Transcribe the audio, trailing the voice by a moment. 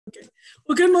Okay.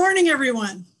 Well, good morning,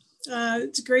 everyone.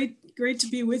 It's great to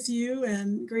be with you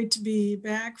and great to be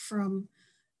back from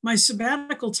my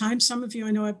sabbatical time. Some of you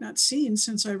I know I've not seen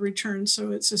since I returned,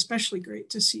 so it's especially great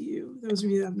to see you, those of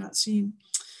you that I've not seen.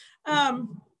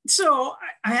 So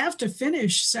I have to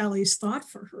finish Sally's thought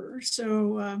for her.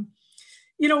 So,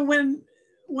 you know,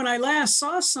 when I last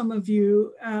saw some of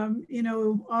you, you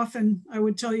know, often I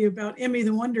would tell you about Emmy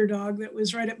the Wonder Dog that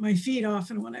was right at my feet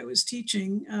often when I was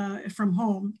teaching from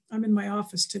home. I'm in my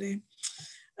office today.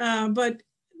 But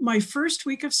my first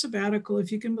week of sabbatical,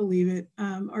 if you can believe it,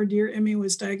 our dear Emmy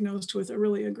was diagnosed with a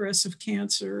really aggressive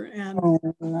cancer, and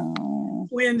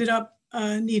we ended up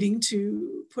needing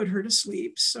to put her to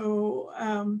sleep. So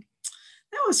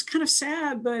that was kind of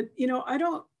sad, but you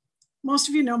know, most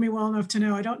of you know me well enough to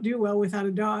know I don't do well without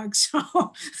a dog. So,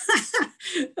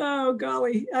 oh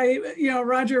golly,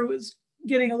 Roger was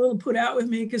getting a little put out with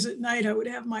me because at night I would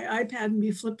have my iPad and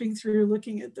be flipping through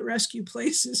looking at the rescue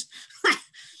places.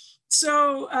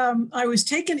 So I was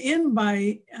taken in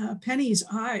by Penny's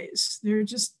eyes. They're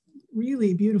just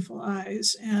really beautiful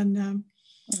eyes, and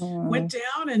went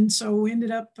down. And so we ended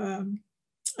up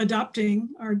adopting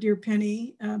our dear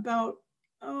Penny about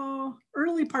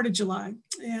early part of July.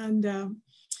 And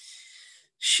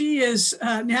she is,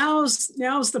 now's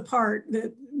the part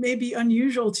that may be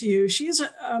unusual to you. She is,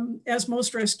 as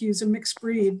most rescues, a mixed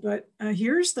breed, but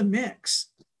here's the mix.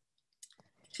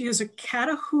 She is a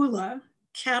Catahoula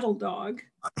cattle dog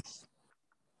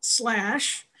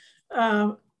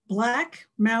 / black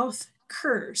mouth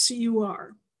cur,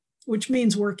 C-U-R, which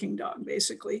means working dog,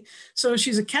 basically. So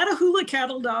she's a Catahoula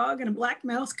cattle dog and a black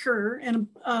mouth cur. And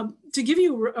to give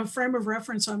you a frame of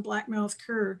reference on black mouth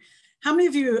cur, how many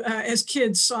of you as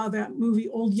kids saw that movie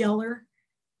Old Yeller?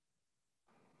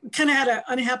 Kind of had an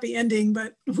unhappy ending,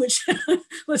 but which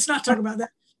let's not talk about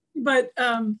that. But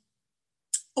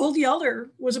Old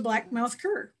Yeller was a black mouth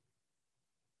cur.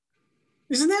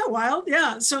 Isn't that wild?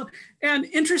 Yeah. So, and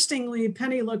interestingly,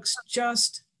 Penny looks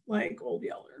just like Old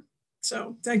Yeller.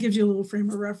 So that gives you a little frame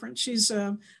of reference. She's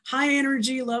high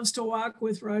energy, loves to walk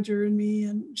with Roger and me,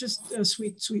 and just a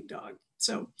sweet, sweet dog.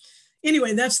 So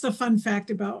anyway, that's the fun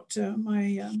fact about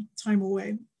my time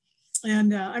away.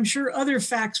 And I'm sure other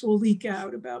facts will leak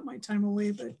out about my time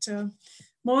away, but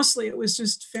mostly it was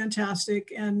just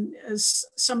fantastic. And as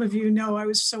some of you know, I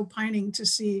was so pining to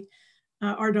see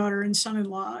our daughter and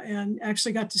son-in-law, and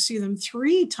actually got to see them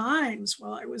 3 times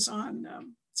while I was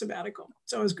on sabbatical.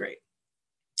 So it was great.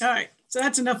 All right, so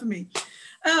that's enough of me.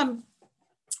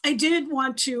 I did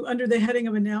want to, under the heading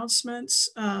of announcements,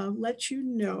 let you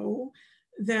know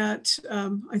that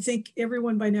I think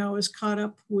everyone by now is caught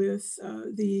up with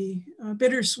the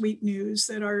bittersweet news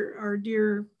that our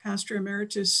dear Pastor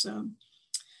Emeritus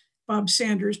Bob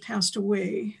Sanders passed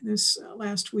away this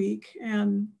last week.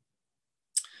 And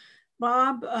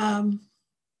Bob,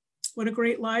 what a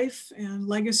great life and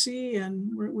legacy,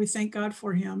 and we thank God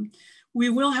for him. We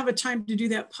will have a time to do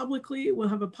that publicly. We'll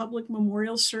have a public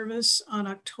memorial service on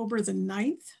October the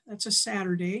 9th. That's a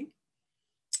Saturday.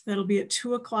 That'll be at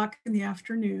 2:00 in the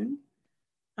afternoon.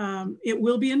 It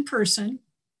will be in person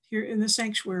here in the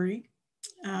sanctuary.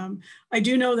 I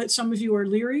do know that some of you are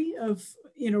leery of,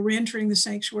 re-entering the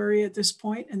sanctuary at this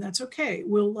point, and that's okay.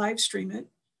 We'll live stream it.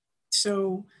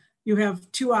 So you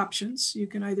have 2 options. You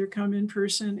can either come in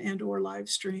person and or live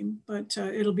stream, but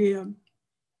it'll be a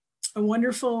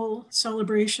wonderful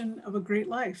celebration of a great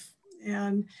life,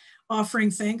 and offering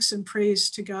thanks and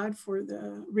praise to God for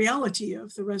the reality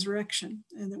of the resurrection,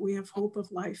 and that we have hope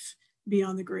of life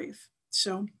beyond the grave.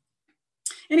 So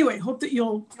anyway, hope that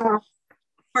you'll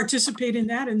participate in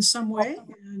that in some way,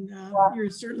 and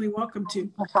you're certainly welcome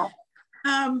to.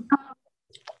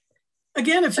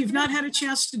 Again, if you've not had a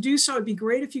chance to do so, it'd be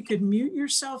great if you could mute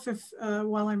yourself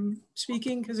while I'm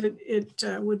speaking, because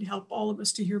it would help all of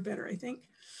us to hear better, I think.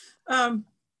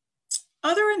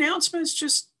 Other announcements,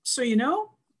 just so you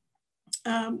know,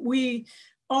 we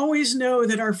always know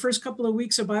that our first couple of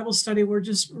weeks of Bible study, we're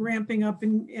just ramping up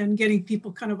and getting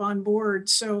people kind of on board.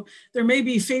 So there may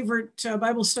be favorite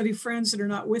Bible study friends that are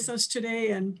not with us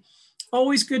today, and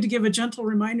always good to give a gentle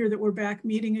reminder that we're back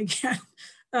meeting again.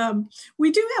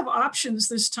 We do have options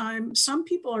this time. Some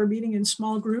people are meeting in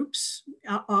small groups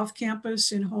off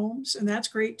campus in homes, and that's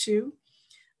great too.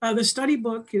 The study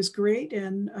book is great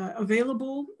and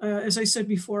available. As I said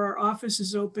before, our office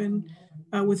is open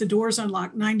with the doors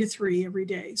unlocked 9 to 3 every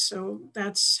day. So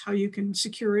that's how you can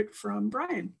secure it from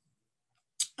Brian.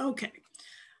 Okay.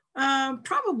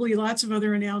 Probably lots of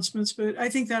other announcements, but I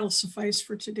think that'll suffice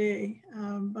for today.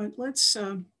 But let's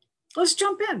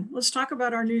jump in. Let's talk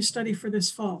about our new study for this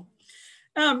fall.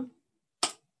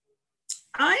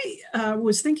 I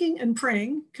was thinking and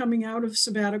praying coming out of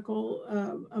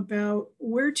sabbatical about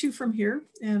where to from here.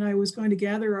 And I was going to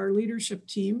gather our leadership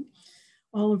team,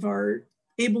 all of our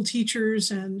able teachers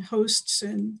and hosts,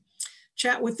 and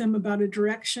chat with them about a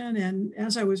direction. And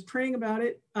as I was praying about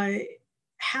it, I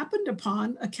happened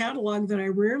upon a catalog that I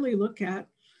rarely look at,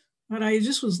 but I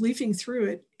just was leafing through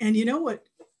it. And you know what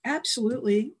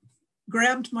absolutely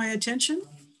grabbed my attention?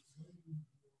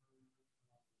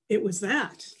 It was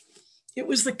that. It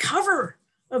was the cover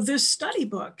of this study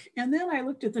book. And then I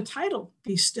looked at the title,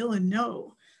 Be Still and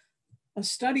Know, a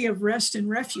study of rest and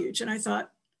refuge. And I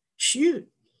thought, shoot,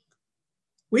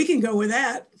 we can go with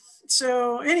that.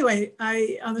 So anyway,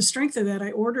 on the strength of that,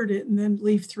 I ordered it and then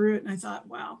leafed through it. And I thought,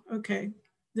 wow, okay,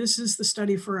 this is the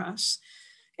study for us.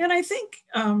 And I think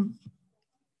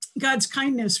God's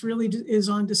kindness really is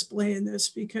on display in this,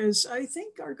 because I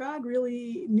think our God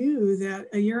really knew that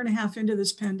a year and a half into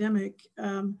this pandemic,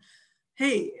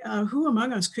 hey, who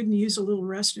among us couldn't use a little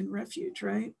rest and refuge,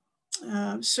 right?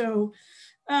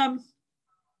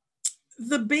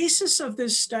 The basis of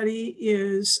this study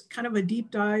is kind of a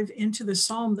deep dive into the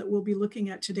psalm that we'll be looking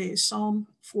at today, Psalm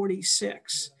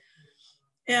 46.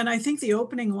 And I think the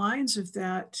opening lines of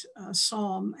that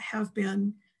psalm have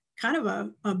been kind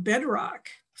of a bedrock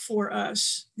for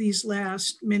us these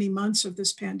last many months of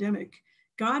this pandemic.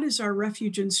 God is our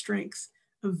refuge and strength,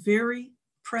 a very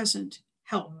present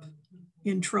help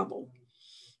in trouble.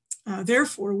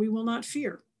 Therefore, we will not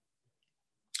fear.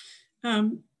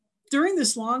 During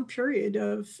this long period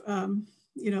of,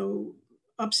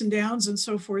 ups and downs and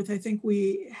so forth, I think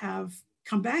we have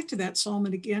come back to that psalm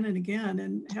and again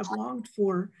and have longed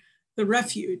for the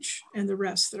refuge and the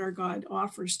rest that our God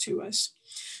offers to us.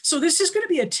 So this is going to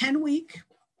be a 10-week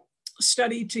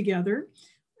study together,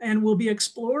 and we'll be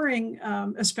exploring,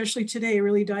 especially today,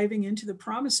 really diving into the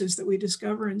promises that we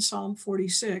discover in Psalm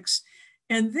 46.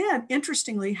 And then,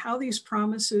 interestingly, how these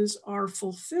promises are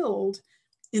fulfilled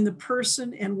in the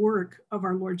person and work of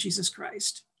our Lord Jesus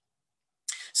Christ.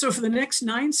 So for the next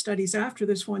 9 studies after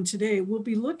this one today, we'll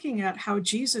be looking at how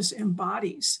Jesus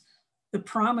embodies the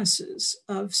promises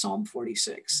of Psalm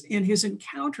 46 in his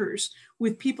encounters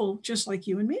with people just like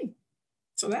you and me.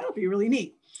 So that'll be really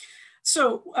neat.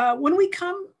 So when we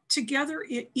come together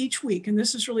each week, and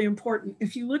this is really important,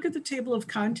 if you look at the table of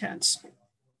contents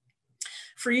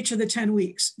for each of the 10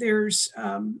 weeks, there's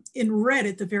in red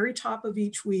at the very top of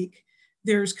each week,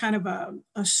 there's kind of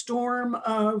a storm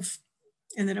of,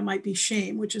 and then it might be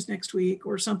shame, which is next week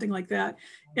or something like that.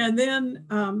 And then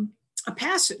a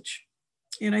passage.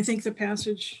 And I think the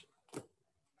passage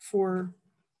for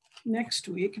next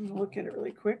week, I'm gonna look at it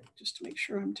really quick just to make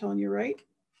sure I'm telling you right.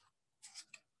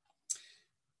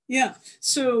 Yeah,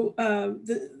 so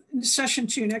the session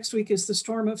 2 next week is the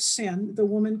storm of sin, the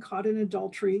woman caught in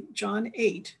adultery, John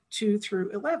 8, 2 through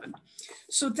 11.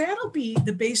 So that'll be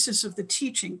the basis of the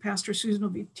teaching. Pastor Susan will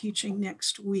be teaching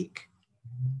next week.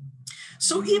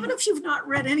 So even if you've not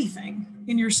read anything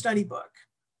in your study book,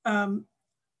 come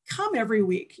every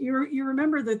week. You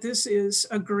remember that this is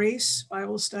a grace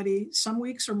Bible study. Some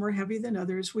weeks are more heavy than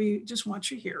others. We just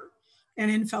want you here and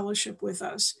in fellowship with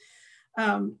us.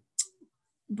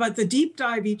 But the deep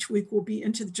dive each week will be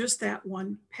into just that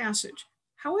one passage.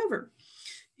 However,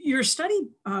 your study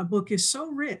book is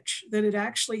so rich that it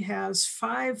actually has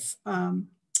 5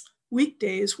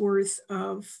 weekdays worth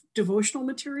of devotional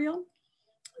material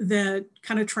that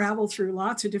kind of travel through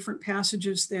lots of different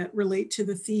passages that relate to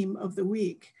the theme of the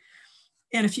week.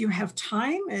 And if you have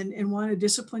time and want to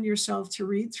discipline yourself to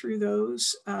read through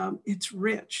those, it's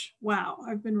rich. Wow,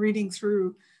 I've been reading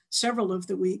through several of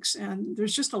the weeks and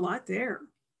there's just a lot there.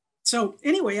 So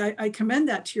anyway, I commend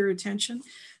that to your attention.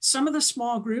 Some of the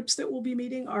small groups that we'll be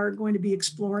meeting are going to be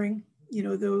exploring,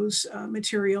 those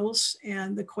materials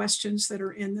and the questions that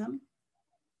are in them.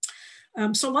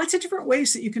 So lots of different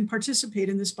ways that you can participate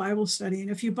in this Bible study. And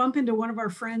if you bump into one of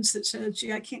our friends that says,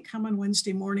 gee, I can't come on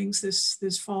Wednesday mornings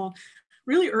this fall,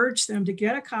 really urge them to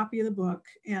get a copy of the book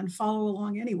and follow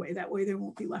along anyway. That way they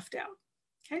won't be left out,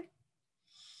 okay?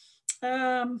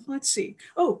 Let's see.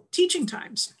 Oh, teaching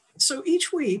times. So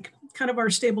each week, kind of our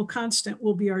stable constant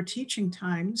will be our teaching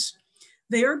times.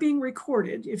 They are being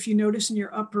recorded. If you notice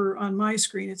on my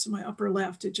screen, it's in my upper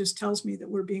left, it just tells me that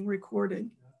we're being recorded.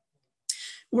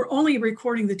 We're only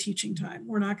recording the teaching time.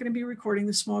 We're not going to be recording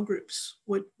the small groups.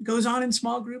 What goes on in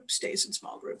small group stays in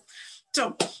small group.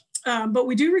 So, but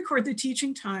we do record the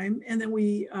teaching time, and then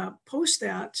we post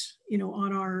that,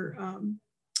 on our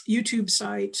YouTube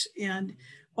site. And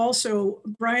also,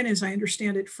 Brian, as I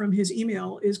understand it from his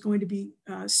email, is going to be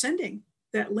sending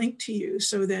that link to you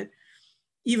so that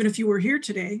even if you were here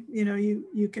today,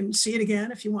 you can see it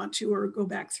again if you want to, or go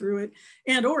back through it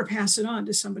and or pass it on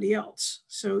to somebody else.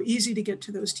 So easy to get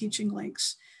to those teaching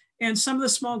links. And some of the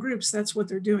small groups, that's what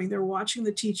they're doing. They're watching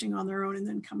the teaching on their own and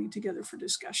then coming together for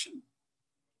discussion.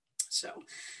 So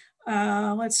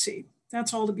let's see.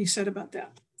 That's all to be said about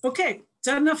that. Okay, is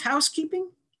that enough housekeeping?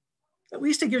 At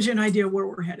least it gives you an idea where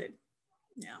we're headed.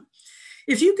 Yeah.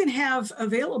 If you can have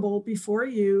available before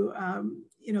you,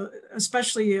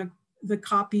 especially the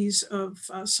copies of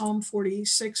Psalm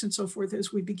 46 and so forth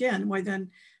as we begin, why then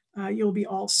you'll be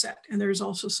all set. And there's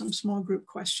also some small group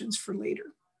questions for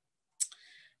later.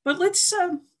 But let's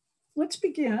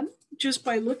begin just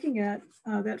by looking at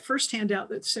that first handout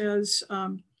that says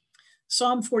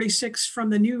Psalm 46 from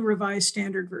the New Revised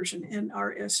Standard Version,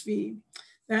 NRSV.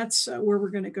 That's where we're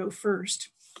going to go first.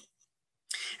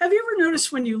 Have you ever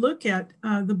noticed when you look at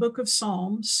the book of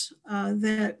Psalms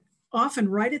that often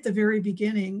right at the very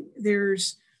beginning,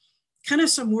 there's kind of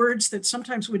some words that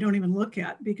sometimes we don't even look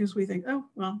at because we think, oh,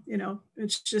 well,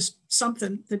 it's just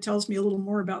something that tells me a little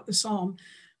more about the Psalm.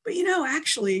 But,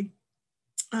 actually,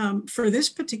 for this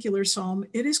particular Psalm,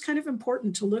 it is kind of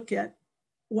important to look at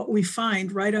what we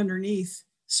find right underneath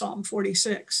Psalm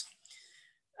 46.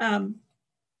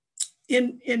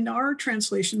 In our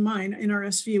translation, mine, in our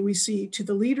SV, we see to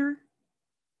the leader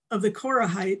of the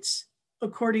Korahites,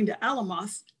 according to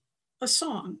Alamoth, a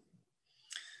song.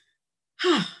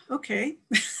 Okay,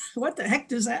 what the heck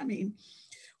does that mean?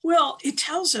 Well, it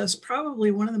tells us probably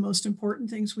one of the most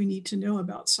important things we need to know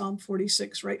about Psalm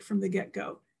 46 right from the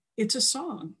get-go. It's a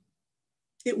song.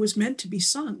 It was meant to be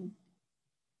sung.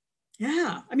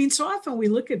 Yeah, so often we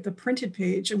look at the printed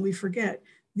page and we forget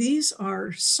these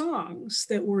are songs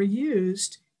that were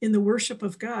used in the worship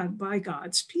of God by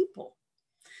God's people.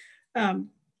 To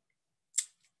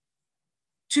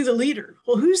the leader.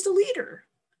 Well, who's the leader?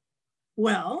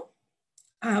 Well,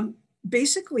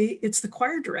 basically, it's the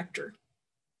choir director.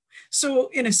 So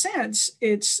in a sense,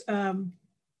 it's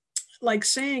like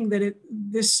saying that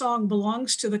this song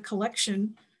belongs to the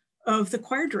collection of the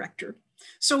choir director.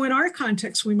 So in our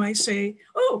context, we might say,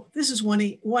 oh, this is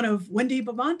one of Wendy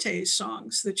Babante's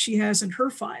songs that she has in her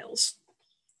files.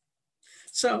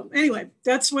 So anyway,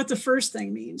 that's what the first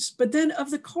thing means. But then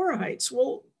of the Korahites,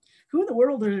 well, who in the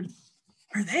world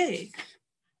are they?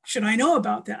 Should I know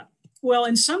about that? Well,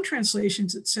 in some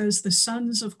translations, it says the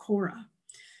sons of Korah.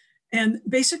 And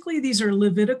basically, these are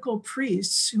Levitical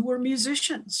priests who were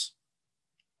musicians.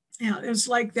 Yeah, it's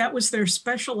like that was their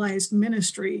specialized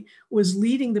ministry, was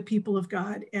leading the people of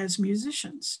God as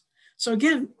musicians. So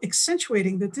again,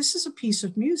 accentuating that this is a piece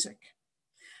of music.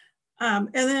 And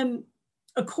then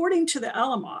according to the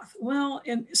Alamoth, well,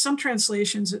 in some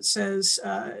translations, it says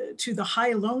to the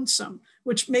high lonesome,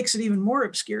 which makes it even more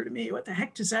obscure to me. What the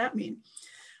heck does that mean?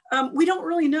 We don't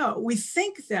really know. We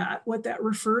think that what that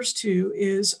refers to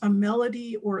is a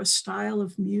melody or a style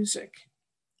of music.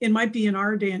 It might be in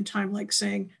our day and time like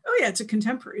saying, oh yeah, it's a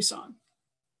contemporary song.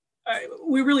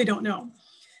 We really don't know.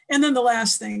 And then the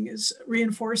last thing is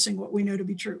reinforcing what we know to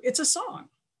be true. It's a song.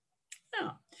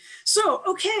 Yeah. So,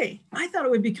 okay, I thought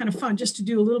it would be kind of fun just to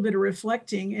do a little bit of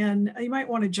reflecting, and you might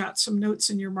want to jot some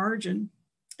notes in your margin,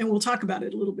 and we'll talk about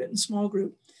it a little bit in small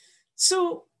group.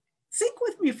 So think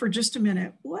with me for just a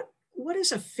minute. What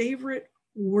is a favorite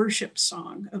worship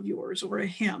song of yours or a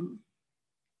hymn?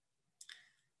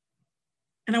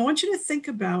 And I want you to think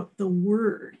about the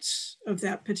words of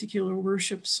that particular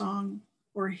worship song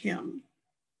or hymn.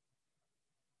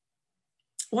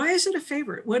 Why is it a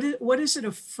favorite? What does it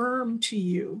affirm to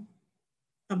you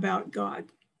about God?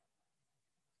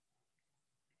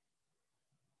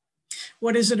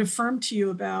 What does it affirm to you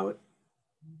about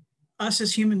us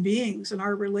as human beings and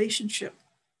our relationship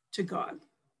to God?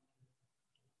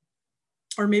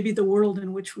 Or maybe the world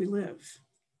in which we live?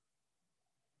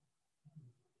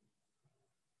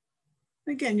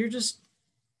 Again, you're just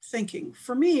thinking.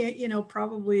 For me,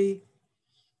 probably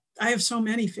I have so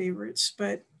many favorites,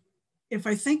 but if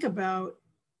I think about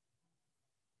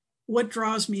what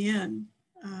draws me in,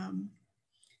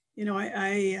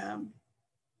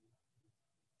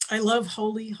 I love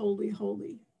Holy, Holy,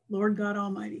 Holy, Lord God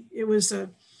Almighty. It was the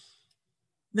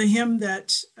hymn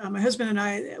that my husband and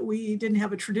I, we didn't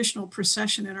have a traditional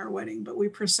procession in our wedding, but we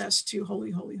processed to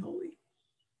Holy, Holy, Holy.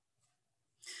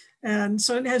 And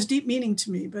so it has deep meaning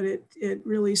to me, but it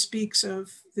really speaks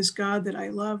of this God that I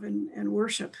love and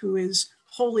worship, who is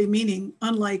holy, meaning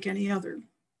unlike any other.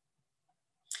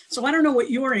 So I don't know what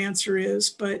your answer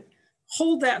is, but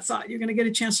hold that thought. You're going to get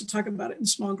a chance to talk about it in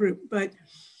small group. But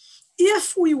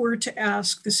if we were to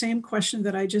ask the same question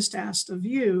that I just asked of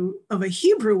you, of a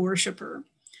Hebrew worshiper,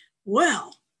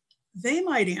 well, they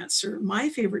might answer, my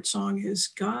favorite song is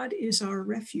God is our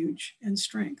refuge and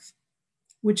strength,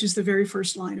 which is the very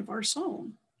first line of our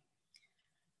psalm.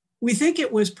 We think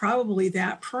it was probably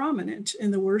that prominent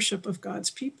in the worship of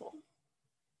God's people.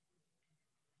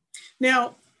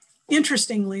 Now,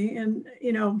 interestingly, and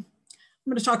I'm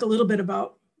going to talk a little bit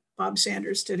about Bob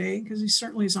Sanders today, because he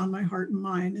certainly is on my heart and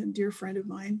mind, and a dear friend of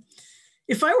mine.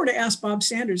 If I were to ask Bob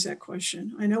Sanders that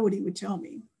question, I know what he would tell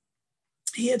me.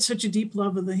 He had such a deep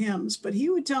love of the hymns, but he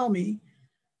would tell me,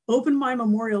 open my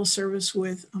memorial service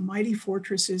with "A Mighty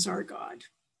Fortress is Our God,"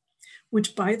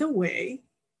 which, by the way,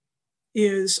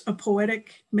 is a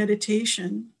poetic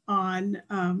meditation on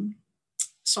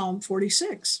Psalm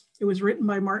 46. It was written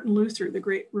by Martin Luther, the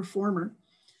great reformer.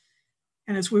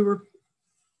 And as we were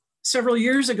several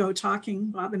years ago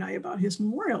talking, Bob and I, about his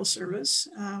memorial service,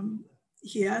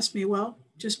 he asked me, well,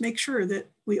 just make sure that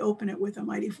we open it with "A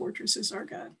Mighty Fortress is Our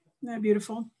God." Isn't that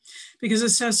beautiful? Because it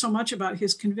says so much about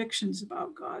his convictions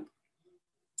about God.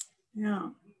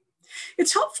 Yeah.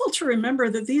 It's helpful to remember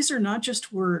that these are not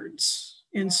just words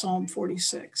in Psalm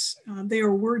 46. They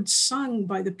are words sung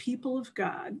by the people of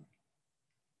God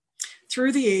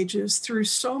through the ages, through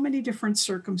so many different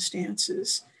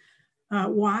circumstances.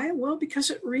 Why? Well, because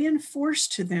it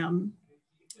reinforced to them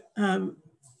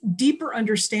deeper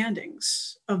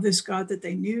understandings of this God that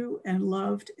they knew and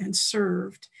loved and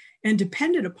served and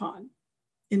depended upon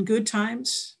in good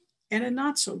times and in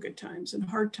not so good times and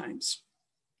hard times.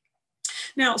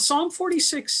 Now, Psalm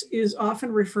 46 is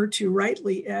often referred to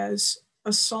rightly as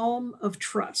a psalm of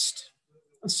trust,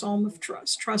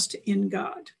 trust in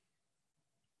God.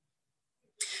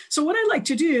 So what I'd like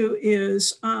to do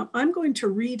is I'm going to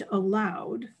read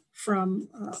aloud from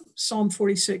Psalm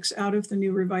 46 out of the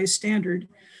New Revised Standard.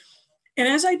 And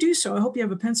as I do so, I hope you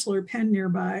have a pencil or pen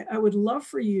nearby. I would love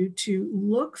for you to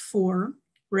look for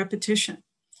repetition.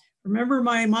 Remember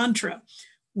my mantra,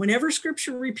 whenever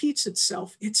scripture repeats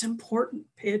itself, it's important,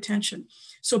 pay attention.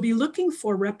 So be looking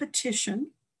for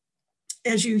repetition.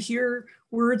 As you hear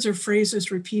words or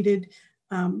phrases repeated,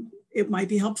 it might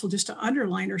be helpful just to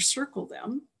underline or circle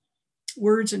them,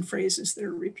 words and phrases that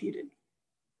are repeated.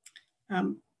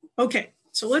 Okay,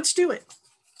 so let's do it.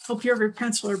 Hope you have your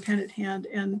pencil or pen at hand,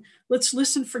 and let's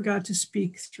listen for God to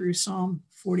speak through Psalm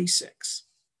 46.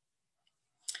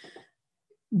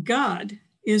 God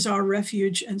is our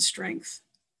refuge and strength,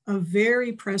 a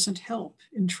very present help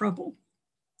in trouble.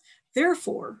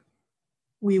 Therefore,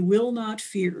 we will not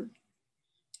fear,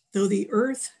 though the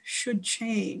earth should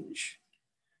change,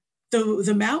 though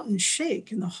the mountains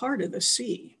shake in the heart of the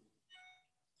sea,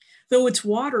 though its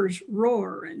waters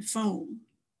roar and foam,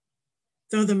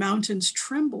 though the mountains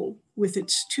tremble with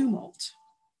its tumult.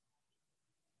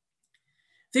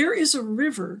 There is a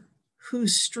river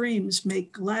whose streams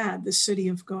make glad the city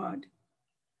of God,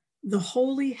 the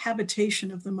holy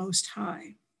habitation of the Most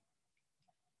High.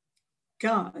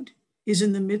 God is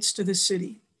in the midst of the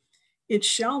city. It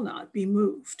shall not be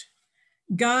moved.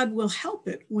 God will help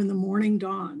it when the morning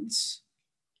dawns.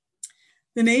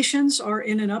 The nations are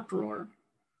in an uproar.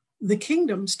 The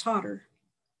kingdoms totter.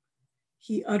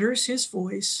 He utters his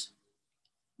voice.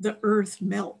 The earth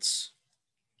melts.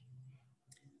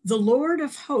 The Lord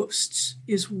of hosts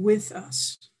is with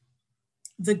us.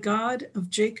 The God of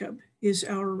Jacob is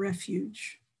our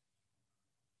refuge.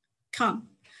 Come,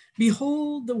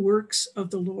 behold the works of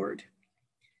the Lord.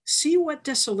 See what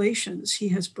desolations he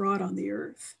has brought on the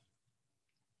earth.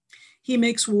 He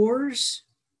makes wars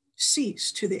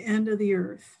cease to the end of the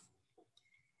earth.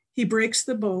 He breaks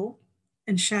the bow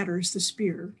and shatters the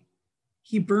spear.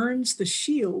 He burns the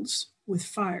shields with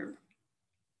fire.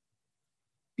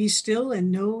 Be still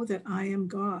and know that I am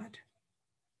God.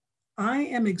 I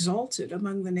am exalted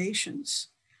among the nations.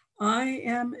 I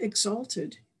am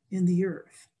exalted in the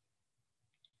earth.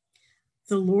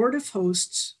 The Lord of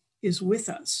hosts is with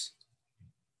us.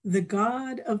 The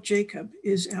God of Jacob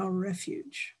is our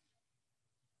refuge.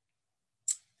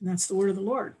 And that's the word of the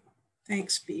Lord.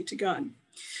 Thanks be to God.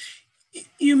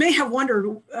 You may have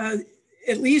wondered,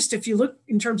 at least if you look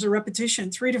in terms of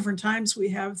repetition, 3 different times we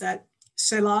have that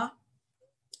Selah,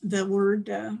 the word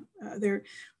there.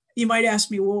 You might ask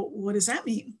me, well, what does that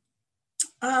mean?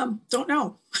 Don't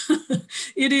know.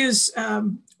 It is,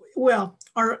 well,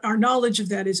 our knowledge of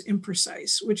that is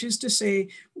imprecise, which is to say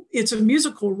it's a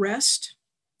musical rest,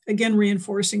 again,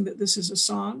 reinforcing that this is a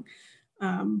song,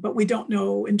 but we don't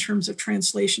know in terms of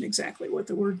translation exactly what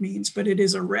the word means, but it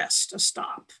is a rest, a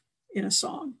stop in a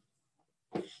song.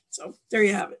 So there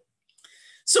you have it.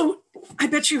 So I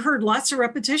bet you heard lots of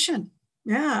repetition,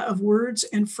 yeah, of words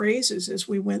and phrases as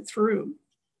we went through.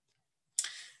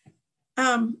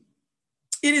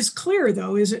 It is clear,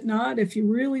 though, is it not, if you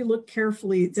really look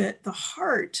carefully, that the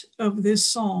heart of this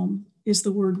psalm is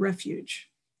the word refuge.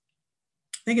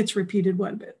 I think it's repeated,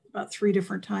 about 3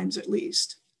 different times at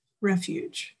least,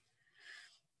 refuge.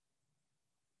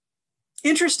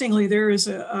 Interestingly, there is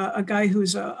a guy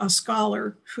who's a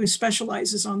scholar who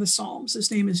specializes on the Psalms.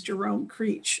 His name is Jerome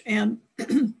Creech. And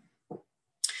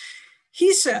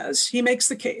he says, he makes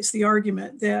the case, the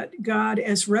argument that God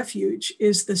as refuge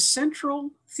is the central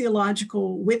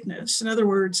theological witness. In other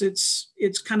words, it's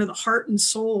kind of the heart and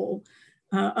soul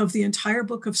of the entire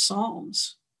book of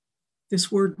Psalms,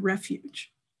 this word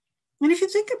refuge. And if you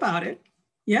think about it,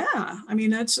 yeah, I mean,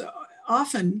 that's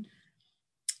often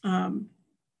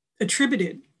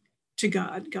attributed to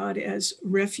God as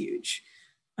refuge.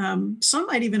 Some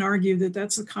might even argue that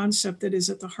that's the concept that is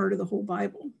at the heart of the whole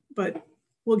Bible, but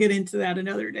we'll get into that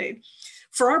another day.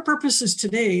 For our purposes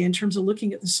today, in terms of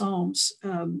looking at the Psalms,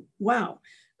 wow.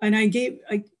 And I gave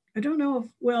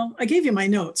you my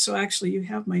notes. So actually you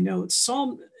have my notes.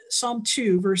 Psalm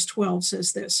 2, verse 12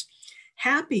 says this: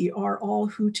 happy are all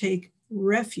who take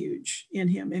refuge in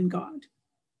him, in God.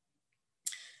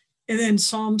 And then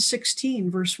Psalm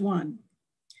 16, verse 1,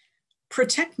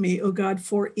 protect me, O God,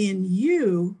 for in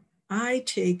you I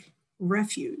take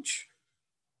refuge.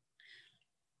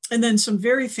 And then some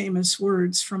very famous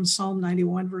words from Psalm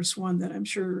 91, verse 1, that I'm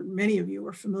sure many of you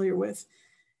are familiar with.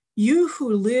 You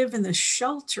who live in the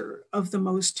shelter of the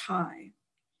Most High,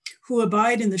 who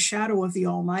abide in the shadow of the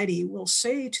Almighty, will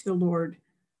say to the Lord,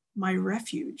 my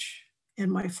refuge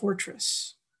and my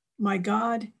fortress, my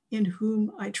God in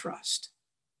whom I trust.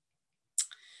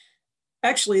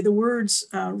 Actually, the words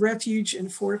refuge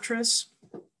and fortress,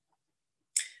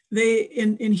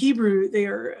 in Hebrew, they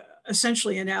are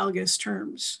essentially analogous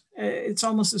terms. It's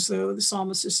almost as though the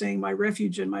psalmist is saying, my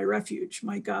refuge and my refuge,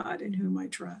 my God in whom I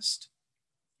trust.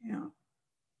 Yeah.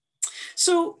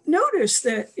 So notice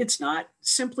that it's not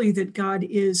simply that God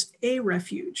is a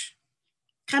refuge.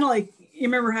 Kind of like, you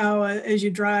remember how as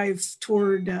you drive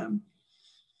toward,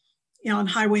 on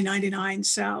Highway 99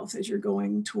 South, as you're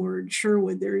going toward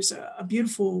Sherwood, there's a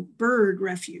beautiful bird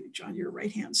refuge on your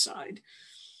right-hand side.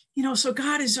 So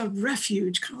God is a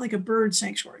refuge, kind of like a bird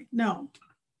sanctuary. No.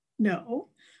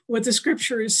 What the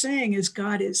scripture is saying is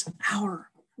God is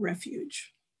our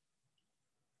refuge.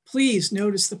 Please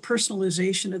notice the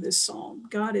personalization of this psalm.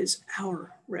 God is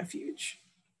our refuge.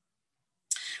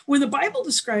 When the Bible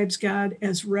describes God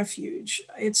as refuge,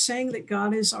 it's saying that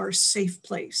God is our safe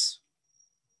place.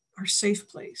 Our safe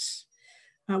place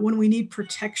when we need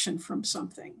protection from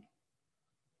something.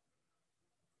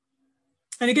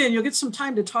 And again, you'll get some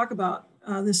time to talk about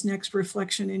this next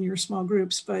reflection in your small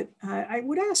groups, but I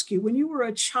would ask you, when you were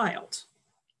a child,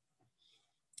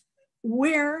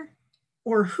 where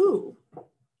or who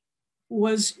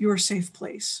was your safe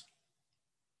place?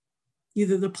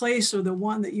 Either the place or the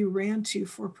one that you ran to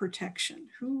for protection.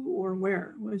 Who or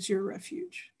where was your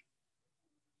refuge?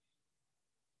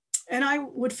 And I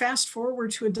would fast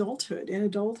forward to adulthood. In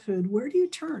adulthood, where do you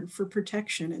turn for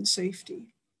protection and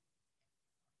safety?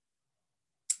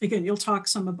 Again, you'll talk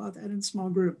some about that in small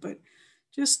group, but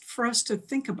just for us to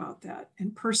think about that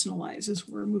and personalize as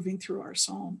we're moving through our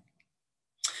psalm.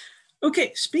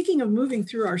 Okay, speaking of moving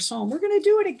through our psalm, we're going to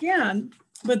do it again,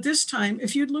 but this time,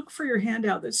 if you'd look for your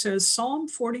handout that says Psalm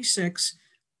 46,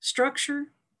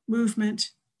 Structure,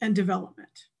 Movement, and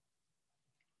Development.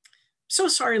 So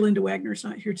sorry Linda Wagner's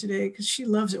not here today because she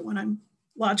loves it when I'm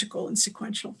logical and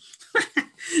sequential.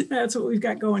 That's what we've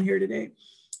got going here today.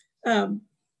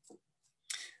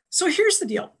 So here's the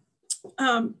deal.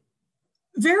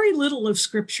 Very little of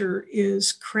scripture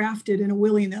is crafted in a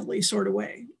willy-nilly sort of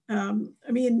way.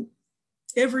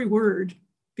 Every word,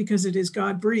 because it is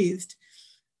God-breathed,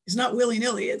 is not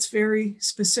willy-nilly, it's very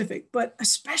specific, but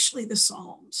especially the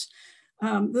Psalms.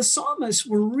 The psalmists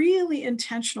were really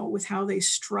intentional with how they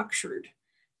structured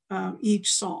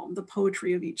each psalm, the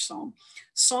poetry of each psalm.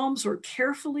 Psalms were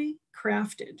carefully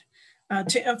crafted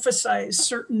to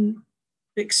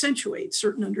accentuate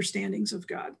certain understandings of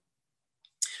God.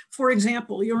 For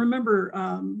example, you'll remember,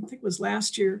 I think it was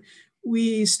last year,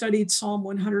 we studied Psalm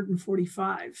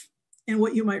 145. And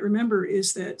what you might remember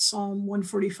is that Psalm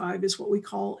 145 is what we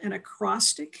call an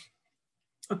acrostic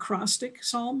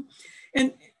psalm.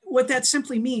 And what that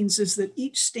simply means is that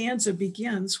each stanza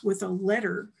begins with a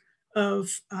letter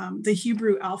of the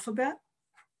Hebrew alphabet.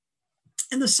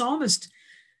 And the psalmist,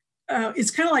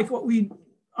 it's kind of like what we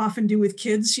often do with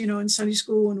kids, in Sunday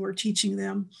school when we're teaching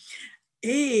them.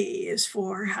 A is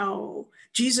for how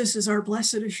Jesus is our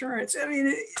blessed assurance.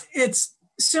 It's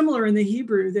similar in the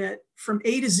Hebrew that from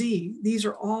A to Z, these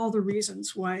are all the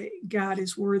reasons why God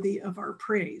is worthy of our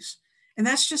praise. And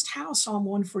that's just how Psalm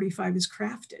 145 is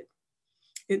crafted.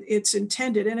 It's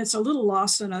intended, and it's a little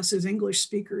lost on us as English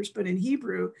speakers, but in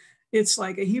Hebrew, it's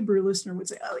like a Hebrew listener would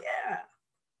say, oh yeah,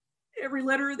 every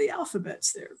letter of the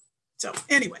alphabet's there. So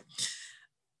anyway,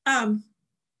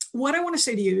 what I want to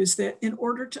say to you is that in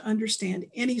order to understand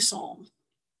any psalm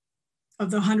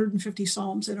of the 150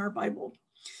 psalms in our Bible,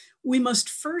 we must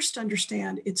first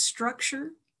understand its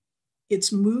structure,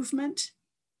 its movement,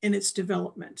 and its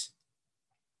development.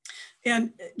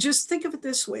 And just think of it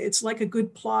this way. It's like a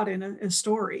good plot in a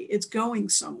story. It's going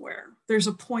somewhere. There's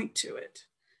a point to it.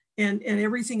 And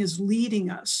everything is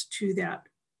leading us to that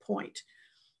point.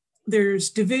 There's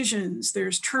divisions,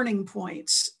 there's turning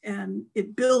points, and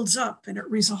it builds up and it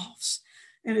resolves.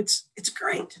 And it's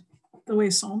great the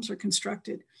way Psalms are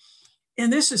constructed.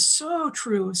 And this is so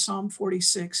true of Psalm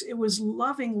 46. It was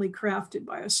lovingly crafted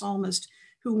by a psalmist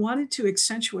who wanted to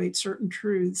accentuate certain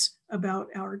truths about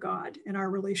our God and our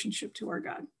relationship to our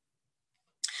God.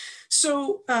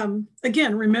 So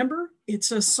again, remember,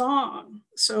 it's a song.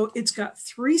 So it's got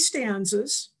 3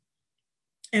 stanzas,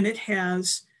 and it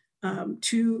has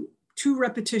two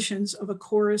repetitions of a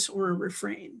chorus or a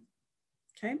refrain.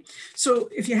 Okay, so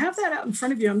if you have that out in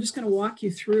front of you, I'm just going to walk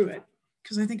you through it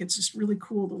because I think it's just really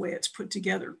cool the way it's put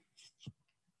together.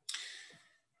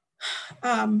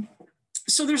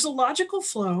 So there's a logical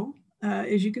flow,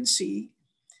 as you can see.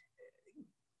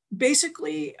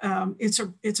 Basically,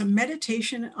 it's a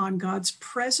meditation on God's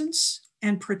presence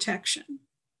and protection,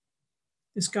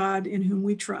 this God in whom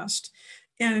we trust.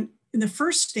 And in the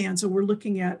first stanza, we're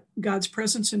looking at God's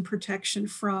presence and protection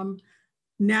from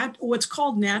what's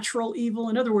called natural evil.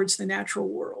 In other words, the natural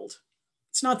world.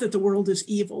 It's not that the world is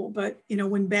evil, but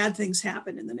when bad things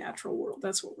happen in the natural world,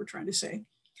 that's what we're trying to say.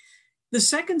 The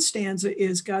second stanza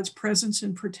is God's presence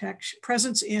in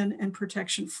and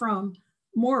protection from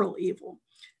moral evil.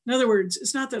 In other words,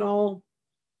 it's not that all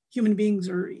human beings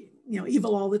are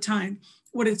evil all the time.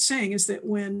 What it's saying is that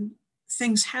when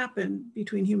things happen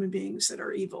between human beings that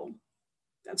are evil,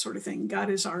 that sort of thing, God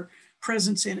is our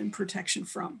presence in and protection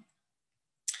from.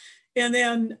 And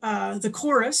then the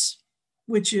chorus,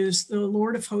 which is the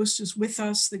Lord of hosts is with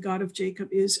us, the God of Jacob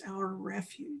is our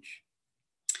refuge.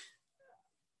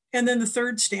 And then the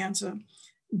third stanza,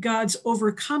 God's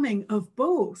overcoming of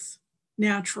both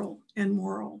natural and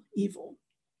moral evil.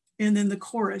 And then the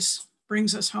chorus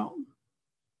brings us home.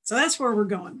 So that's where we're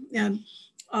going. And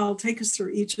I'll take us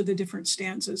through each of the different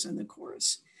stanzas in the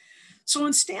chorus. So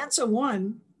in stanza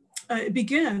 1, it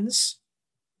begins,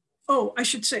 I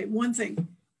should say one thing.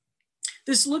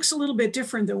 This looks a little bit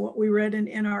different than what we read in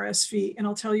NRSV, and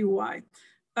I'll tell you why.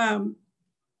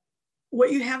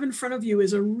 What you have in front of you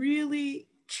is a really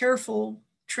careful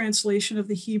translation of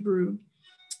the Hebrew.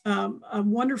 A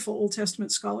wonderful Old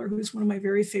Testament scholar who's one of my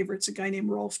very favorites, a guy named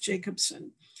Rolf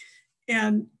Jacobson.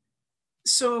 And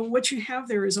so what you have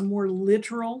there is a more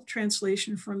literal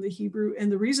translation from the Hebrew.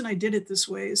 And the reason I did it this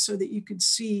way is so that you could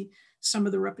see some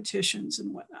of the repetitions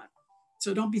and whatnot.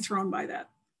 So don't be thrown by that.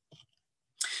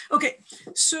 Okay,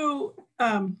 so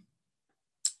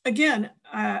again,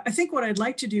 I think what I'd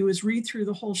like to do is read through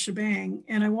the whole shebang.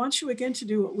 And I want you again to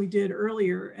do what we did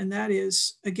earlier. And that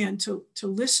is, again, to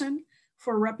listen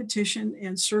for repetition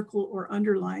and circle or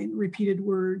underline repeated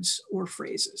words or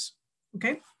phrases.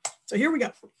 Okay, so here we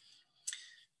go.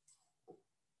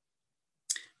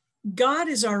 God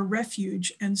is our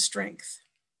refuge and strength,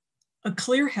 a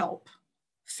clear help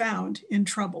found in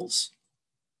troubles.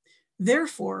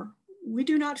 Therefore, we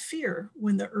do not fear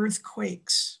when the earth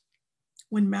quakes,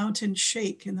 when mountains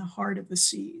shake in the heart of the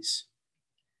seas,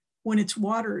 when its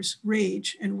waters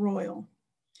rage and roil,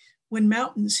 when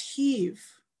mountains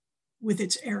heave with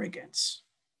its arrogance.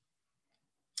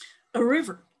 A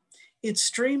river, its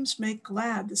streams make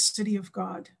glad the city of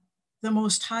God. The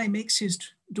Most High makes his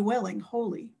dwelling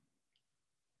holy.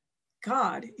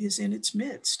 God is in its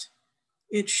midst.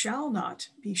 It shall not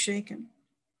be shaken.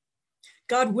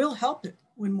 God will help it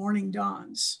when morning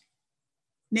dawns.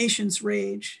 Nations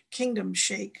rage, kingdoms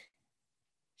shake.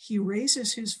 He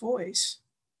raises his voice,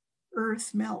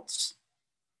 earth melts.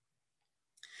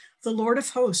 The Lord of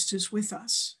hosts is with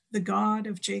us. The God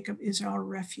of Jacob is our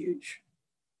refuge.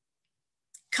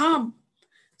 Come,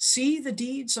 see the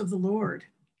deeds of the Lord,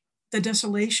 the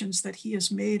desolations that he has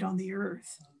made on the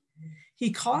earth. He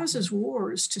causes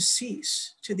wars to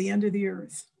cease to the end of the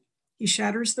earth. He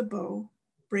shatters the bow,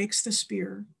 breaks the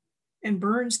spear, and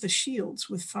burns the shields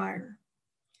with fire.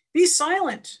 Be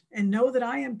silent and know that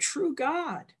I am true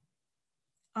God.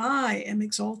 I am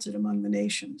exalted among the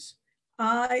nations.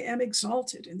 I am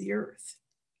exalted in the earth.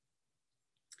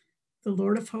 The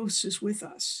Lord of hosts is with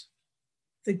us.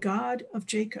 The God of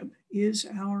Jacob is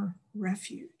our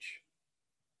refuge.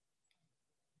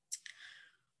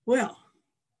 Well,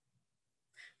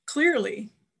 clearly,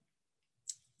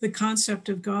 the concept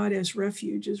of God as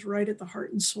refuge is right at the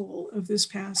heart and soul of this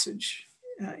passage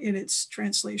in its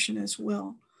translation as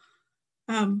well.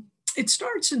 It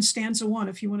starts in stanza 1,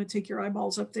 if you want to take your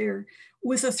eyeballs up there,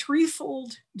 with a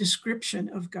threefold description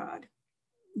of God.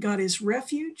 God is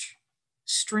refuge,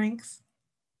 strength,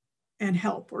 and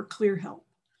help, or clear help.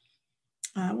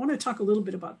 I want to talk a little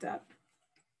bit about that.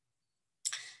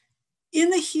 In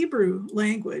the Hebrew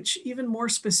language, even more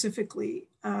specifically,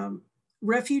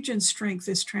 refuge and strength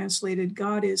is translated,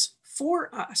 God is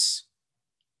for us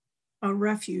a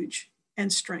refuge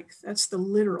and strength. That's the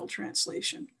literal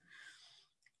translation.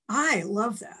 I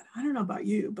love that. I don't know about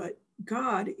you, but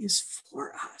God is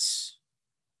for us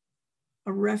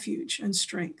a refuge and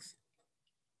strength.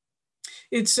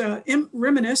 It's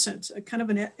reminiscent, a kind of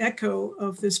an echo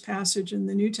of this passage in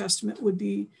the New Testament would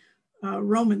be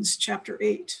Romans chapter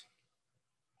 8.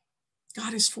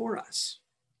 God is for us.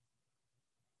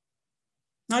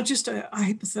 Not just a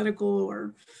hypothetical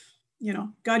or,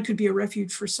 God could be a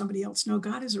refuge for somebody else. No,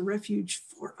 God is a refuge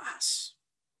for us.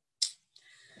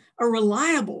 A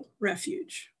reliable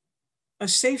refuge, a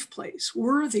safe place,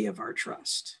 worthy of our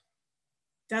trust.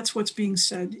 That's what's being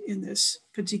said in this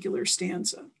particular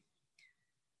stanza.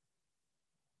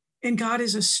 And God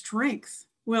is a strength.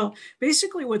 Well,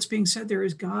 basically what's being said there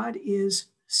is God is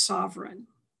sovereign.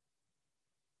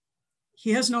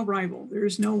 He has no rival. There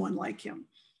is no one like him.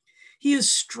 He is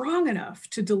strong enough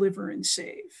to deliver and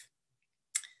save.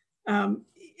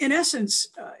 In essence,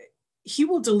 he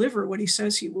will deliver what he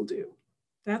says he will do.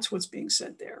 That's what's being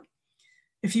said there.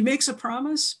 If he makes a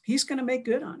promise, he's going to make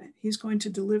good on it. He's going to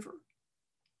deliver.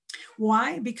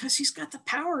 Why? Because he's got the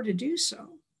power to do so.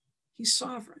 He's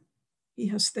sovereign. He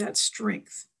has that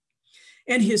strength.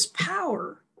 And his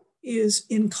power is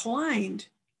inclined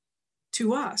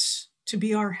to us to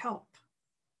be our help,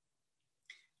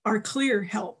 our clear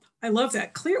help. I love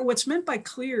that. Clear, what's meant by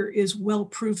clear is well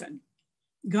proven.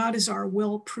 God is our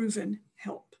well proven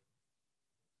help.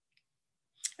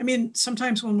 I mean,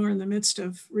 sometimes when we're in the midst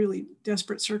of really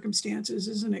desperate circumstances,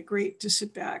 isn't it great to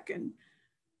sit back and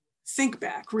think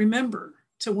back, remember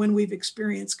to when we've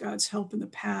experienced God's help in the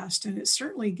past, and it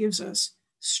certainly gives us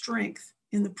strength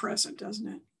in the present, doesn't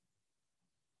it?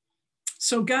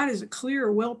 So God is a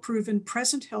clear, well-proven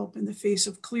present help in the face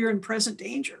of clear and present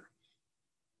danger.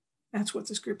 That's what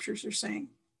the scriptures are saying.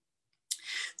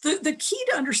 The key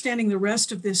to understanding the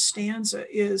rest of this stanza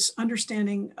is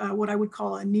understanding what I would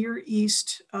call a Near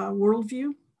East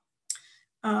worldview.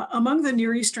 Among the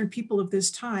Near Eastern people of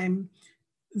this time,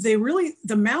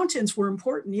 the mountains were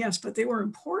important, yes, but they were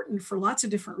important for lots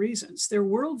of different reasons. Their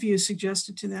worldview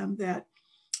suggested to them that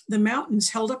the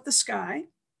mountains held up the sky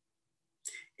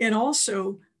and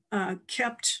also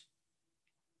kept,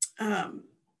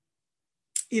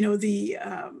 the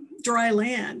dry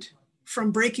land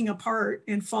from breaking apart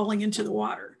and falling into the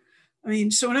water. I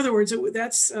mean, so in other words,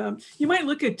 that's you might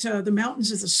look at the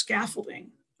mountains as a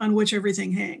scaffolding on which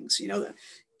everything hangs. That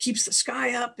keeps the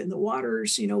sky up and the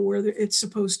waters, where it's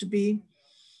supposed to be.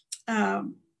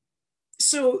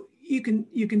 So you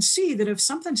can see that if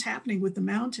something's happening with the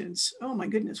mountains, oh my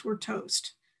goodness, we're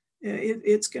toast.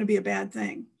 It's going to be a bad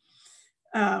thing.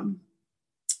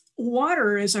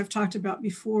 Water, as I've talked about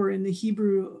before in the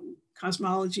Hebrew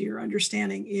cosmology or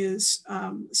understanding, is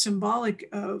symbolic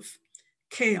of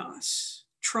chaos,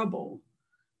 trouble.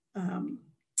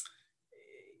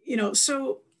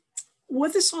 So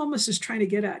what the psalmist is trying to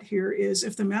get at here is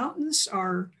if the mountains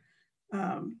are,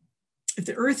 if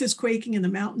the earth is quaking and the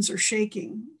mountains are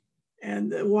shaking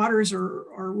and the waters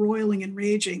are roiling and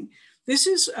raging, this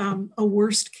is a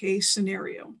worst case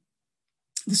scenario.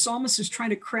 The psalmist is trying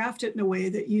to craft it in a way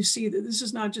that you see that this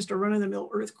is not just a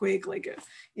run-of-the-mill earthquake like a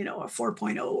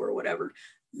 4.0 or whatever.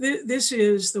 This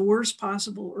is the worst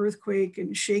possible earthquake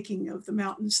and shaking of the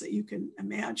mountains that you can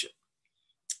imagine.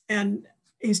 And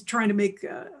he's trying to make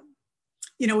an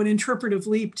interpretive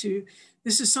leap to,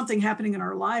 this is something happening in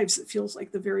our lives that feels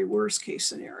like the very worst case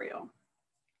scenario.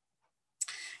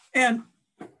 And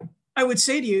I would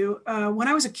say to you, when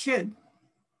I was a kid,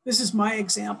 this is my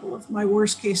example of my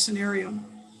worst case scenario.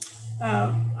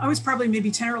 I was probably maybe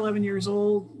 10 or 11 years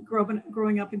old,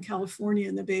 growing up in California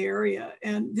in the Bay Area.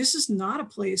 And this is not a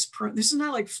place, this is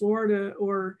not like Florida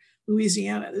or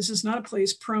Louisiana. This is not a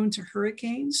place prone to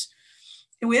hurricanes.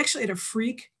 And we actually had a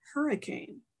freak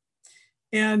hurricane.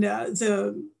 And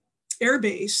the air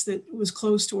base that was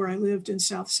close to where I lived in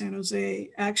South San Jose,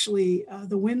 actually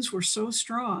the winds were so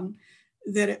strong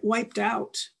that it wiped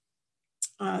out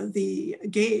the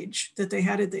gauge that they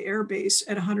had at the air base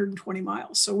at 120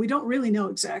 miles. So we don't really know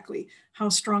exactly how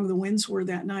strong the winds were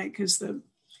that night because the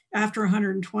After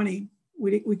 120,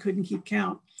 we couldn't keep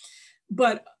count.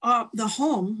 But the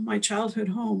home, my childhood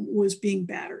home, was being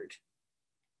battered.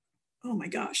 Oh my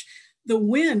gosh. The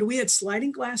wind, we had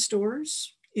sliding glass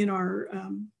doors in our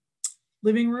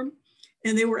living room,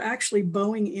 and they were actually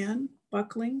bowing in,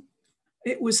 buckling.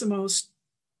 It was the most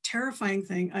terrifying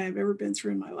thing I have ever been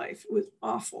through in my life. It was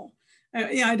awful.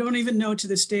 I don't even know to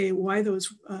this day why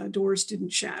those doors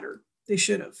didn't shatter. They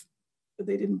should have, but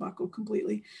they didn't buckle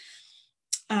completely.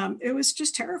 It was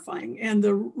just terrifying. And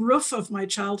the roof of my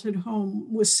childhood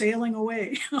home was sailing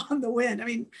away on the wind. I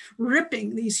mean,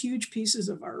 ripping these huge pieces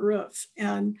of our roof.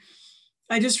 And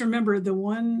I just remember the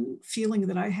one feeling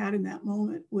that I had in that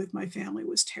moment with my family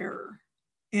was terror.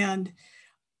 And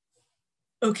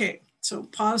okay, so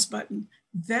pause button.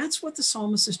 That's what the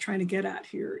psalmist is trying to get at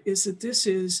here, is that this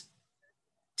is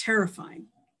terrifying.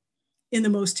 In the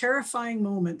most terrifying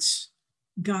moments,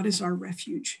 God is our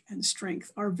refuge and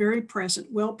strength, our very present,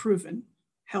 well-proven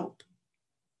help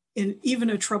in even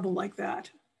a trouble like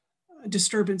that, a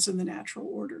disturbance in the natural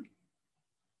order.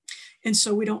 And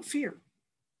so we don't fear.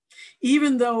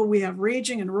 Even though we have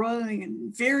raging and roiling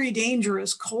and very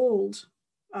dangerous, cold,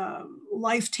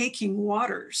 life-taking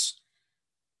waters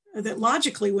that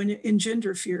logically would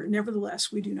engender fear,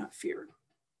 nevertheless, we do not fear.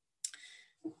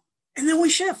 And then we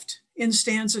shift in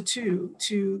stanza 2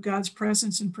 to God's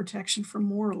presence and protection from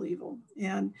moral evil.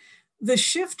 And the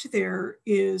shift there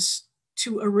is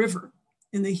to a river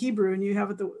in the Hebrew, and you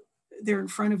have it there in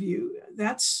front of you.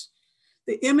 That's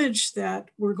the image that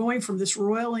we're going from this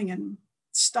roiling and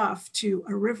stuff to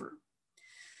a river.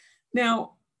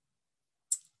 Now,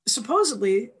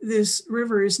 supposedly this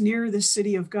river is near the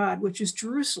city of God, which is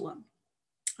Jerusalem,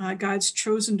 God's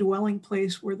chosen dwelling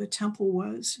place where the temple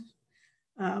was.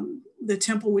 The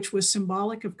temple, which was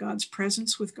symbolic of God's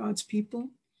presence with God's people.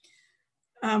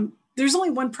 There's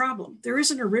only one problem. There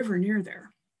isn't a river near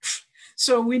there.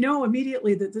 So we know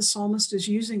immediately that this psalmist is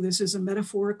using this as a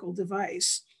metaphorical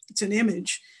device. It's an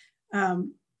image.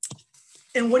 And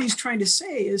what he's trying to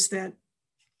say is that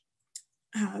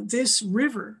this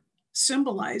river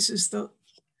symbolizes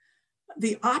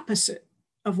the opposite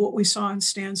of what we saw in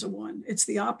stanza 1. It's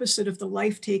the opposite of the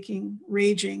life-taking,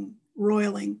 raging,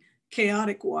 roiling,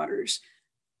 chaotic waters.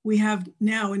 We have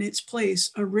now in its place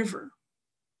a river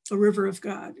of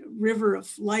God, a river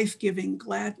of life-giving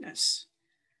gladness,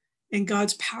 and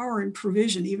God's power and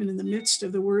provision, even in the midst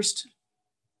of the worst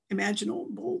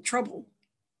imaginable trouble.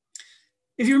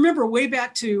 If you remember way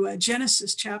back to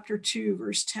Genesis chapter 2,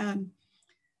 verse 10,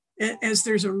 as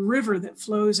there's a river that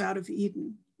flows out of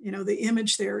Eden, the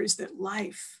image there is that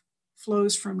life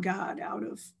flows from God out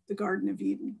of the Garden of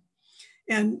Eden.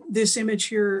 And this image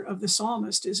here of the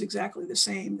psalmist is exactly the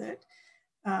same, that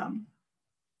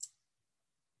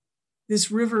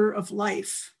this river of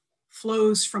life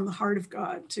flows from the heart of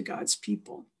God to God's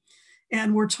people.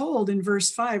 And we're told in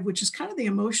verse 5, which is kind of the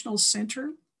emotional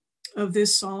center of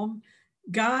this psalm,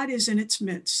 God is in its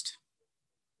midst.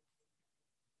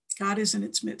 God is in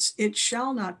its midst. It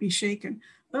shall not be shaken.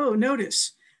 Oh,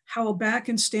 notice how back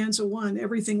in stanza 1,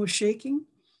 everything was shaking.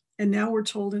 And now we're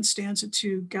told in stanza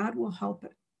 2, God will help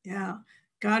it. Yeah,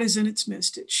 God is in its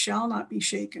midst. It shall not be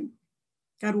shaken.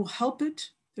 God will help it.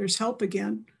 There's help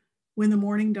again when the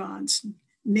morning dawns.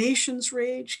 Nations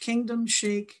rage, kingdoms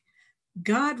shake.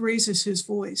 God raises his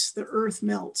voice. The earth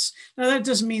melts. Now that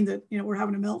doesn't mean that we're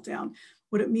having a meltdown.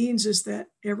 What it means is that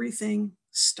everything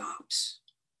stops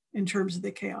in terms of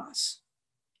the chaos.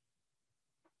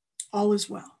 All is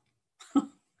well.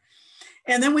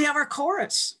 And then we have our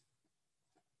chorus.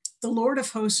 The Lord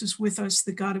of hosts is with us.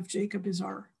 The God of Jacob is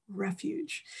our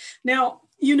refuge. Now,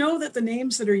 you know that the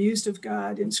names that are used of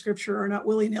God in scripture are not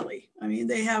willy-nilly. I mean,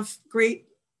 they have great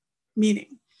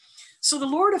meaning. So the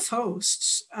Lord of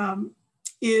hosts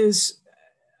is,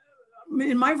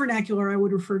 in my vernacular, I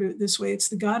would refer to it this way. It's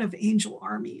the God of angel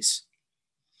armies.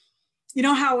 You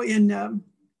know how in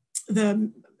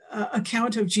the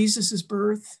account of Jesus's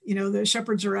birth, the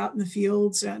shepherds are out in the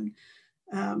fields and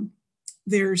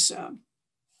there's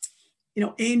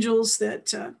angels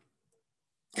that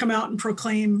come out and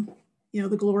proclaim,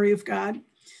 the glory of God.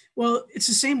 Well, it's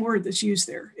the same word that's used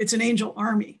there. It's an angel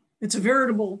army. It's a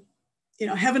veritable,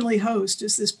 heavenly host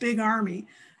is this big army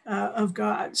of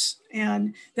gods.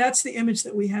 And that's the image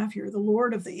that we have here, the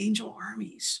Lord of the angel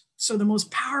armies. So the most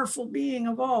powerful being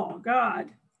of all,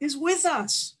 God, is with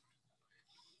us.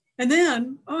 And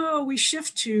then, we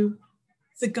shift to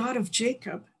the God of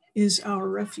Jacob is our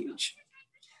refuge.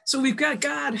 So we've got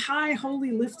God high,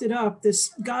 holy, lifted up,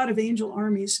 this God of angel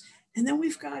armies. And then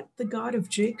we've got the God of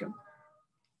Jacob.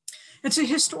 It's a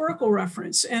historical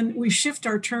reference, and we shift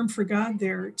our term for God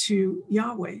there to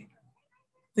Yahweh.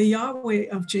 The Yahweh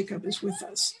of Jacob is with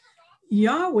us.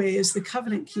 Yahweh is the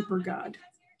covenant keeper God,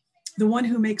 the one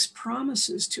who makes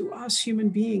promises to us human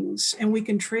beings, and we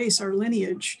can trace our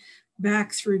lineage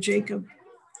back through Jacob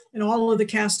and all of the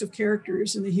cast of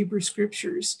characters in the Hebrew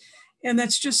scriptures. And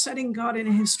that's just setting God in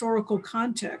a historical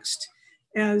context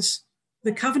as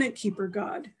the covenant keeper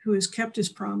God who has kept his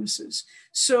promises.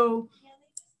 So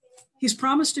he's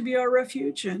promised to be our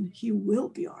refuge, and he will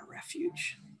be our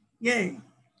refuge. Yay.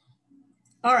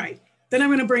 All right, then I'm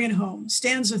going to bring it home.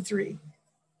 Stanza 3.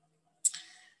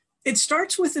 It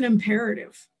starts with an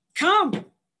imperative. Come.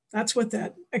 That's what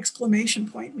that exclamation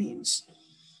point means.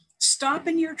 Stop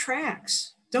in your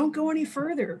tracks. Don't go any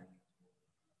further.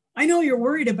 I know you're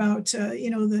worried about,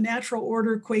 the natural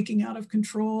order quaking out of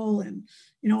control and,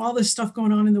 all this stuff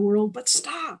going on in the world, but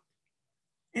stop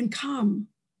and come.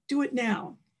 Do it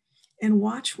now and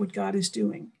watch what God is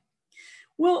doing.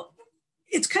 Well,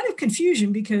 it's kind of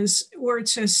confusion because where it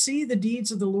says, see the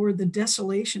deeds of the Lord, the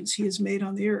desolations he has made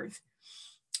on the earth.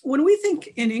 When we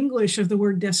think in English of the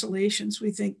word desolations,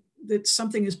 we think that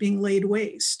something is being laid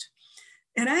waste.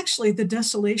 And actually, the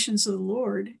desolations of the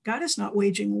Lord, God is not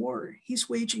waging war, he's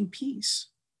waging peace.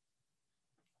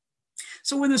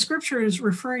 So when the scripture is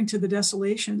referring to the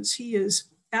desolations, he is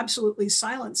absolutely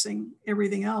silencing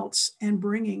everything else and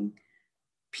bringing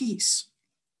peace.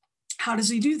 How does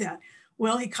he do that?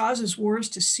 Well, he causes wars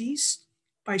to cease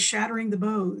by shattering the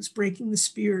bows, breaking the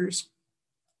spears,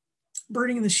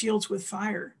 burning the shields with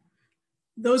fire.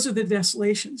 Those are the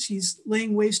desolations. He's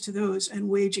laying waste to those and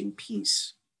waging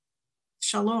peace.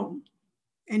 Shalom.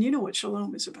 And you know what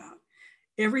shalom is about.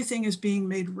 Everything is being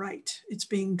made right. It's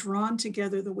being drawn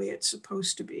together the way it's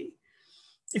supposed to be.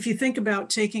 If you think about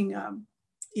taking, a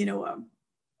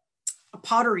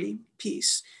pottery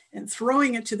piece and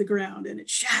throwing it to the ground and it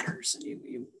shatters and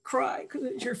you cry because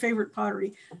it's your favorite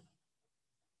pottery.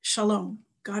 Shalom.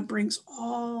 God brings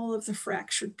all of the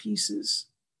fractured pieces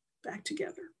back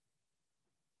together.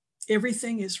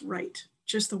 Everything is right,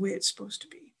 just the way it's supposed to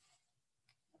be.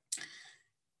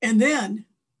 And then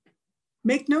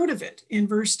make note of it in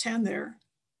verse 10 there.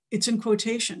 It's in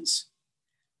quotations.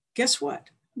 Guess what?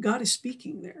 God is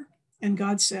speaking there. And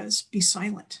God says, be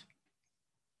silent.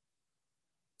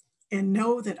 And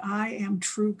know that I am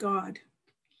true God.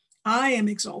 I am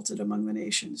exalted among the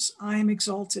nations. I am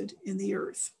exalted in the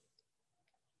earth.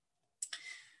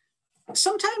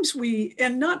 Sometimes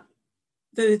and not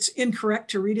that it's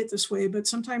incorrect to read it this way, but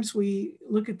sometimes we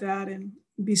look at that and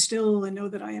be still and know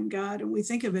that I am God. And we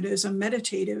think of it as a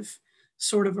meditative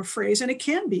sort of a phrase. And it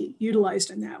can be utilized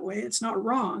in that way. It's not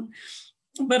wrong.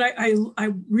 But I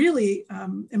really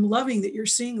am loving that you're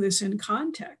seeing this in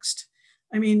context.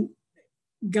 I mean,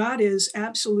 God is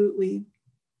absolutely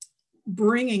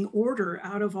bringing order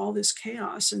out of all this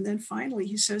chaos. And then finally,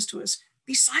 he says to us,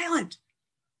 be silent.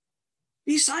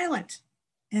 Be silent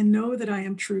and know that I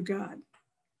am true God.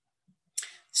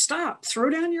 Stop, throw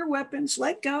down your weapons,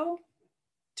 let go,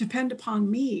 depend upon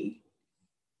me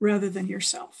rather than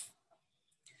yourself.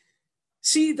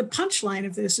 See, the punchline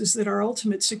of this is that our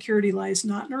ultimate security lies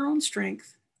not in our own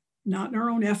strength, not in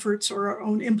our own efforts or our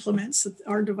own implements,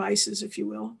 our devices, if you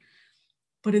will,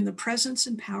 but in the presence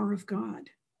and power of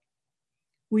God.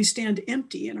 We stand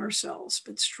empty in ourselves,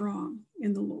 but strong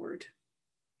in the Lord.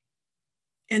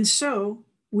 And so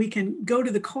we can go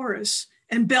to the chorus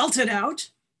and belt it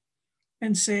out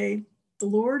and say, the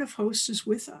Lord of hosts is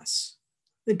with us.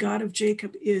 The God of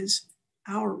Jacob is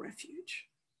our refuge.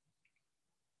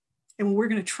 And we're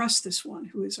going to trust this one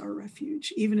who is our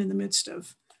refuge, even in the midst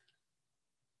of,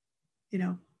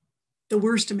 the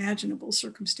worst imaginable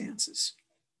circumstances.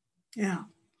 Yeah.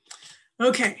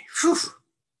 Okay. Whew.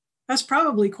 That's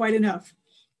probably quite enough.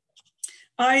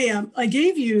 I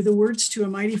gave you the words to a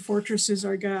mighty fortress is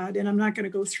our God, and I'm not going to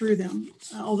go through them,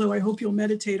 although I hope you'll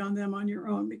meditate on them on your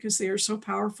own because they are so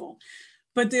powerful.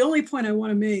 But the only point I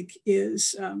want to make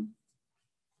is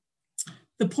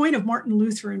the point of Martin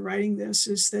Luther in writing this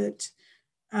is that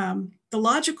the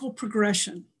logical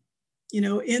progression,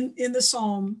 in the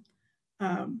Psalm,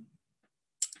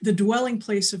 the dwelling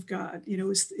place of God,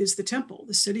 is the temple,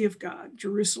 the city of God,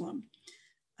 Jerusalem.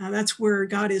 That's where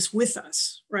God is with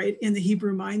us, right, in the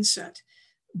Hebrew mindset.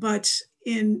 But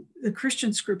in the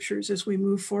Christian scriptures, as we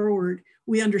move forward,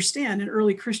 we understand, and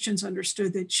early Christians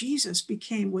understood that Jesus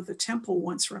became what the temple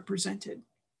once represented,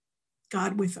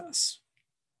 God with us.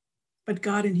 But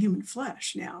God in human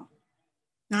flesh now,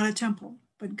 not a temple,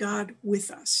 but God with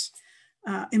us.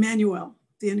 Emmanuel,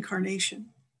 the incarnation.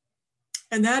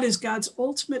 And that is God's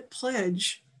ultimate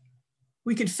pledge.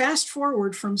 We could fast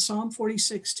forward from Psalm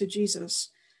 46 to Jesus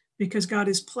because God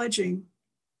is pledging,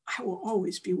 I will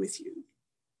always be with you.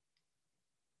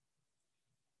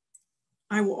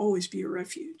 I will always be your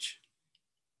refuge.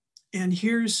 And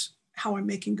here's how I'm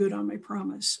making good on my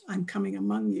promise. I'm coming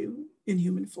among you in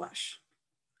human flesh.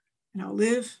 And I'll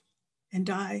live and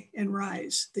die and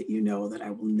rise, that you know that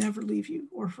I will never leave you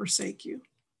or forsake you.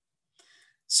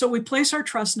 So we place our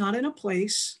trust not in a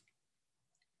place,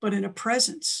 but in a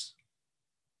presence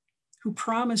who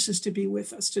promises to be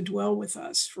with us, to dwell with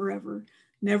us forever,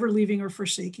 never leaving or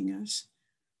forsaking us.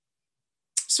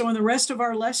 So in the rest of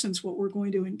our lessons, what we're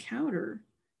going to encounter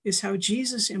is how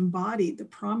Jesus embodied the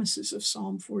promises of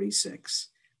Psalm 46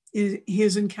 in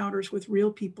his encounters with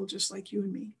real people just like you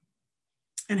and me,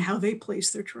 and how they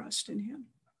place their trust in him.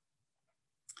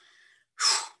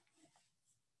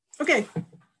 Okay.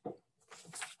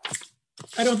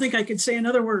 I don't think I could say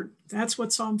another word. That's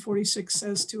what Psalm 46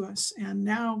 says to us. And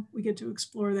now we get to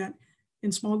explore that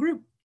in small group.